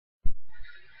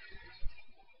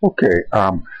Okay,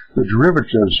 the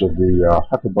derivatives of the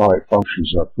hyperbolic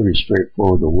functions are pretty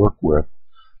straightforward to work with.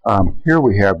 Here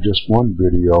we have just one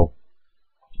video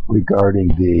regarding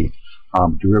the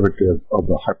derivative of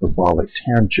the hyperbolic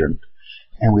tangent,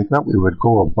 and we thought we would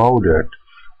go about it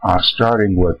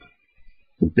starting with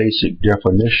the basic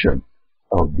definition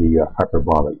of the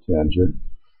hyperbolic tangent.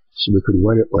 So we could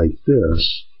write it like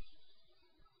this: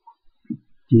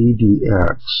 d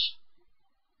dx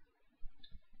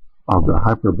of the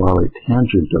hyperbolic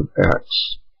tangent of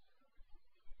x,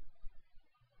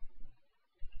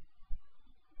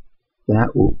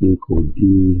 that will equal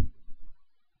d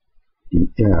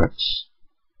dx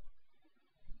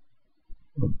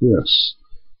of this.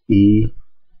 This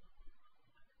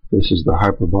is the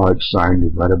hyperbolic sine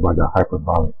divided by the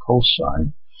hyperbolic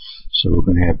cosine. So we're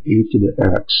going to have e to the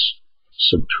x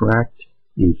subtract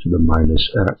e to the minus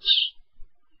x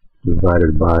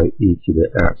divided by e to the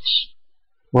x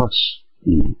plus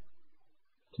e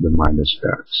to the minus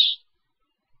x.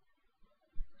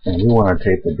 And we want to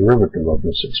take the derivative of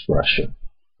this expression.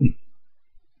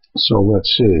 So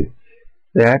let's see.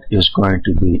 That is going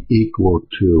to be equal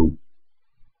to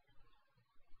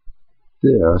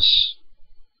this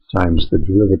times the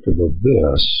derivative of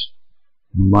this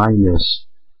minus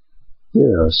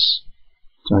this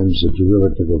times the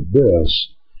derivative of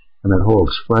this, and that whole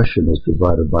expression is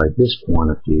divided by this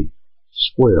quantity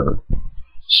squared.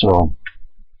 So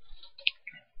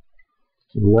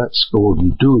let's go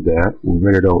and do that. We'll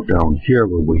write it out down here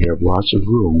where we have lots of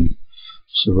room.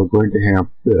 So we're going to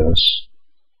have this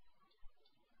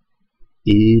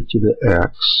e to the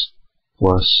x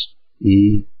plus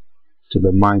e to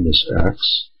the minus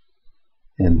x,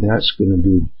 and that's going to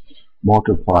be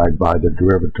multiplied by the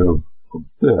derivative of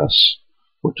this,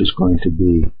 which is going to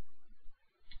be,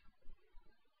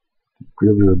 the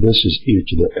derivative of this is e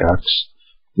to the x.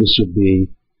 This would be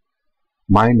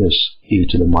minus e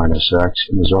to the minus x,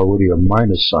 and there's already a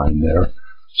minus sign there,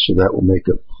 so that will make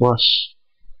it plus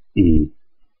e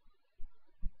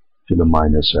to the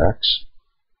minus x.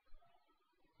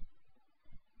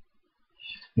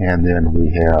 And then we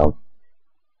have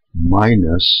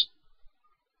minus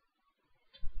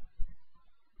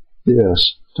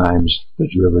this times the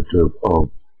derivative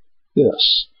of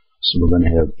this. So we're going to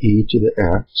have e to the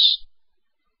x,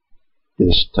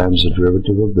 this times the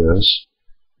derivative of this,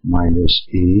 minus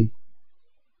e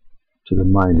to the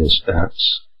minus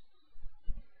x.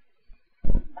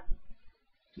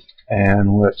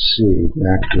 And let's see,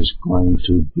 that is going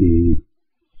to be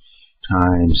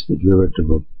times the derivative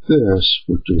of this,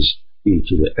 which is e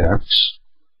to the x.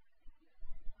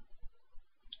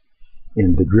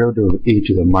 And the derivative of e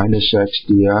to the minus x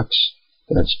dx,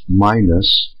 that's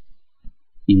minus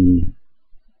e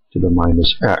to the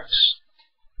minus x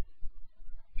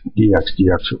dx,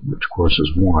 which of course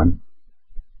is 1.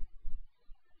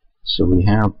 So we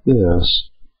have this,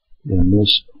 and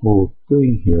this whole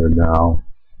thing here now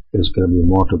is going to be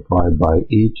multiplied by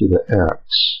e to the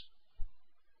x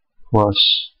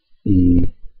plus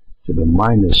e to the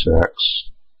minus x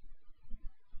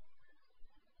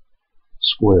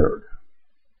squared.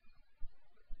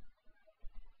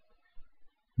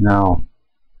 Now,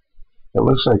 it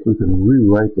looks like we can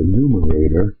rewrite the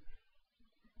numerator.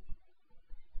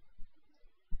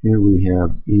 Here we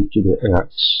have e to the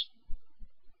x.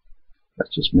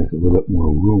 Let's just make a little bit more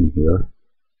room here.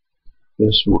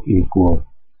 This will equal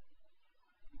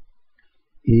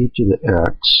e to the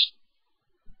x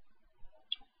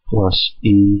plus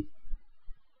e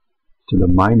to the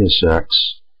minus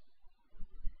x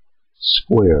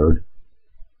squared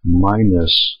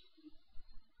minus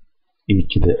e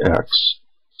to the x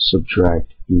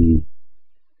subtract e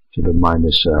to the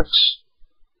minus x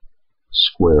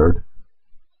squared,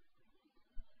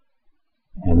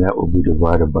 and that will be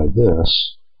divided by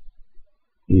this,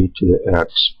 e to the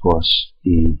x plus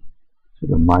e to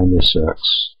the minus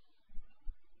x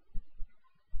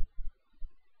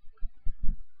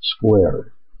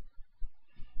squared.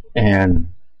 And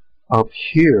up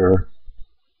here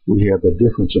we have the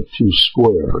difference of two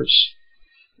squares,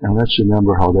 and let's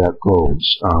remember how that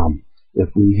goes.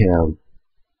 If we have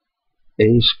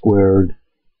a squared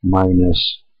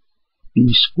minus b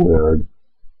squared,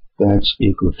 that's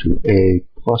equal to a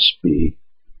plus b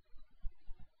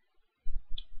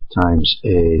times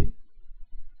a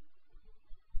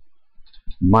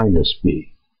minus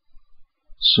b.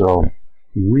 So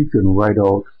we can write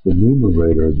out the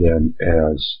numerator then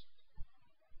as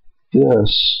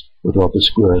this, without the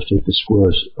squares, take the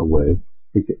squares away,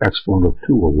 take the exponent of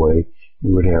 2 away,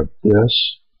 we would have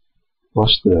this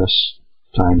plus this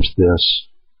times this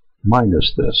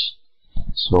minus this.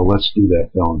 So let's do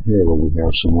that down here where we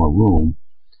have some more room.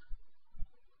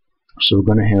 So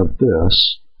we're going to have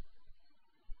this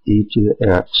e to the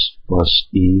x plus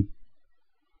e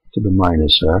to the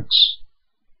minus x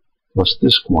plus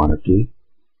this quantity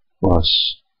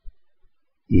plus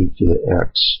e to the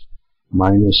x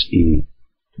minus e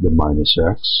to the minus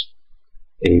x,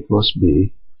 a plus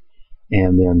b,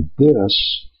 and then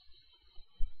this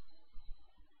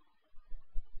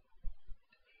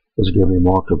is going to be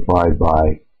multiplied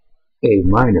by a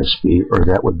minus b, or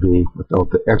that would be, without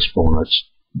the exponents,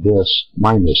 this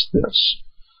minus this.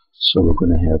 So we're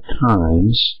going to have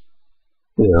times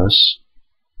this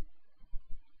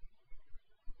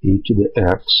e to the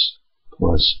x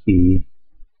plus e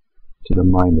to the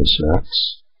minus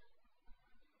x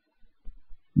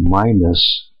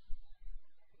minus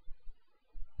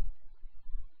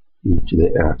e to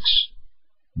the x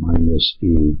minus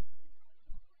e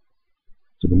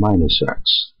to the minus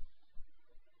x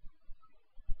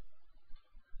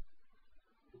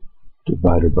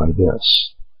divided by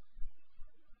this.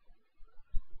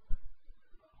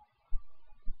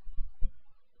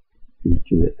 E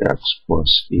to the x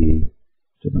plus e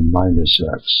to the minus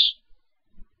x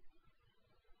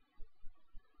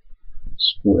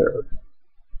squared.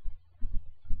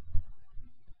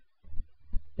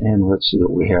 And let's see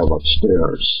what we have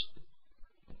upstairs.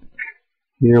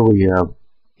 Here we have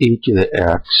e to the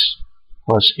x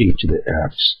plus e to the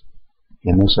x.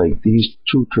 And it's like these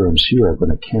two terms here are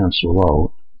going to cancel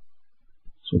out.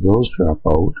 So those drop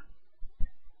out.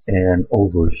 And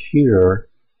over here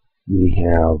we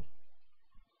have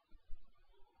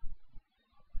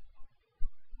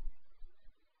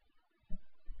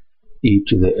e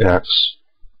to the x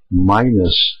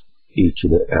minus e to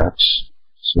the x.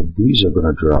 So these are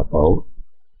going to drop out.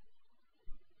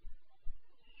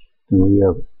 Then we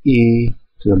have e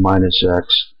to the minus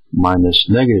x minus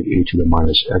negative e to the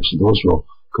minus x. Those will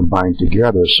combine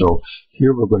together. So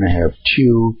here we're going to have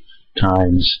 2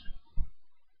 times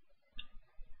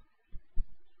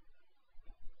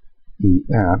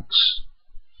ex,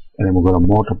 and then we're going to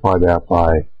multiply that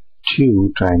by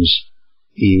 2 times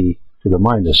e to the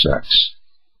minus x.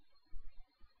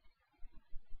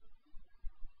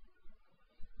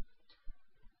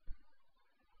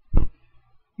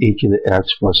 E to the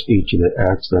x plus e to the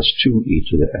x, that's 2e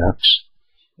to the x.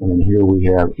 And then here we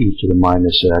have e to the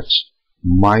minus x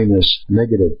minus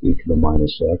negative e to the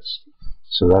minus x.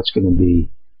 So that's going to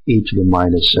be e to the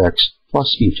minus x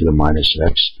plus e to the minus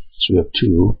x. So we have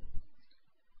 2.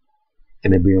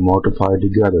 And they're being multiplied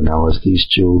together now as these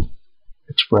two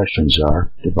expressions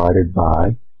are, divided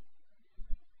by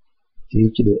e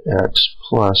to the x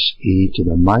plus e to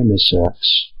the minus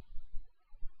x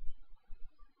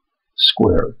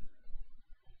squared.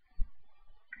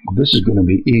 This is going to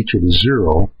be e to the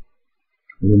 0.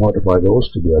 We multiply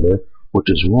those together, which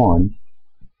is 1.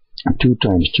 And 2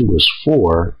 times 2 is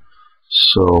 4.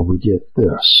 So we get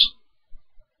this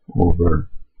over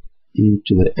e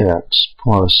to the x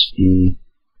plus e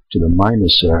to the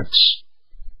minus x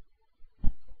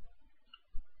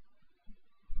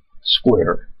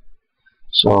squared.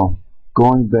 So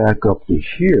going back up to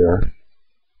here,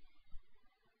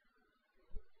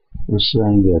 we're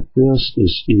saying that this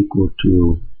is equal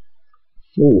to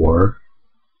 4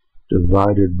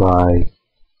 divided by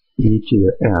e to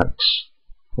the x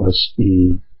plus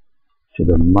e to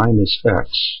the minus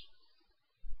x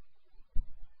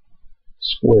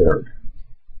squared.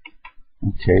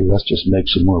 Okay, let's just make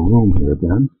some more room here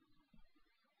then.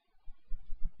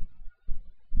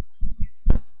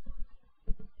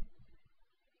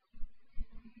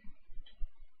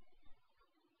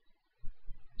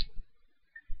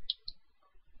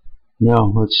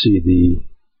 Now let's see, the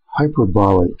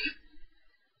hyperbolic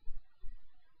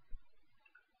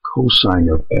cosine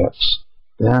of x,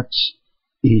 that's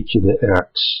e to the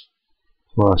x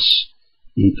plus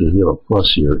e to the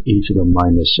plus here, e to the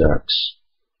minus x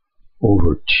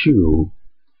over 2.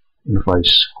 And if I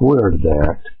squared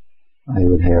that, I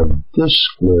would have this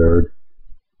squared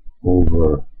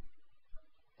over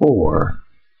 4.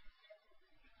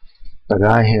 But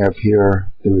I have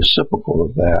here the reciprocal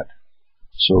of that.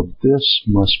 So this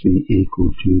must be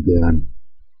equal to then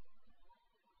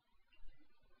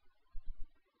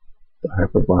the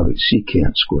hyperbolic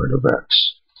secant squared of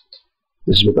x.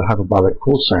 This is what the hyperbolic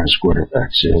cosine squared of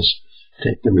x is.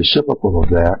 Take the reciprocal of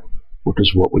that, which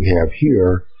is what we have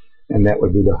here, and that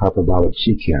would be the hyperbolic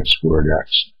secant squared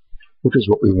x, which is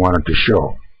what we wanted to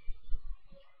show.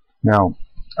 Now,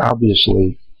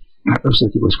 obviously, it looks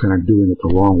like it was kind of doing it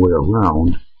the wrong way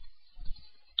around,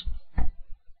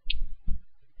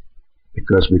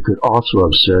 because we could also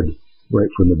have said right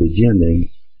from the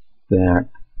beginning that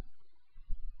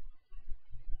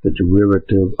the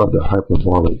derivative of the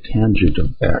hyperbolic tangent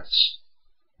of x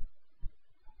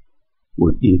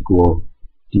would equal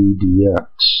d dx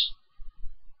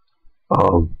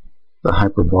of the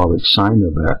hyperbolic sine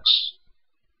of x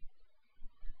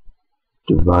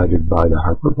divided by the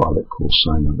hyperbolic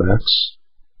cosine of x.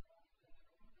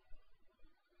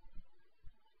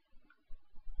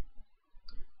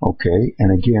 Okay,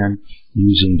 and again,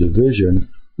 using division,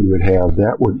 we would have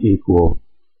that would equal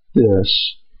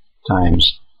this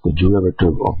times the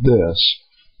derivative of this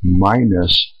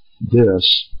minus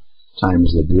this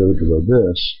times the derivative of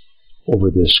this over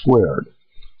this squared.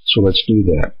 So let's do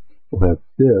that. We'll have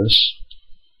this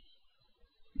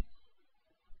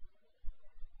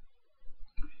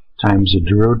times the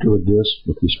derivative of this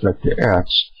with respect to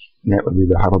x, and that would be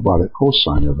the hyperbolic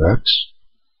cosine of x,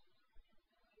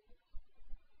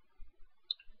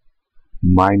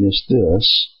 minus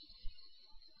this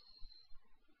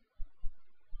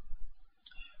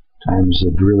times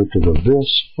the derivative of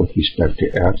this with respect to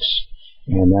x,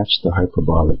 and that's the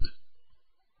hyperbolic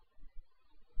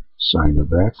sine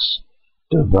of x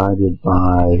divided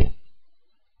by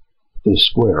this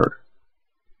squared.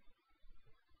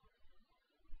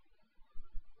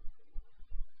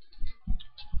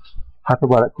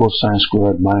 Hyperbolic cosine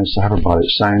squared minus the hyperbolic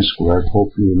sine squared,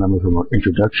 hope you remember from our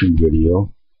introduction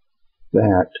video,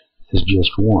 that is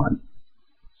just 1.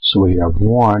 So we have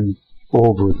 1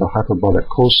 over the hyperbolic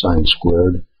cosine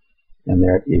squared, and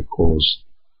that equals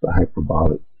the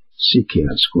hyperbolic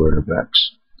secant squared of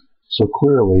x. So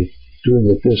clearly, doing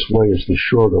it this way is the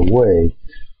shorter way,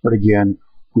 but again,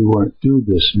 we went through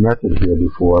this method here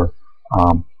before,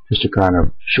 just to kind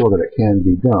of show that it can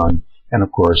be done, and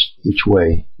of course, each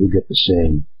way we get the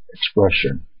same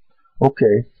expression.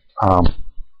 Okay,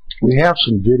 we have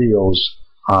some videos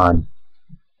on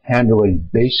handling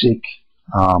basic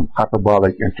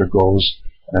hyperbolic integrals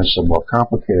and some more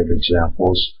complicated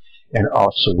examples, and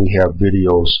also we have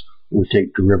videos where we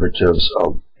take derivatives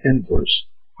of inverse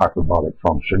hyperbolic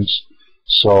functions.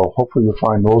 So hopefully you'll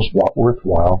find those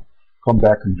worthwhile. Come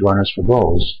back and join us for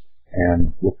those,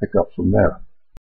 and we'll pick up from there.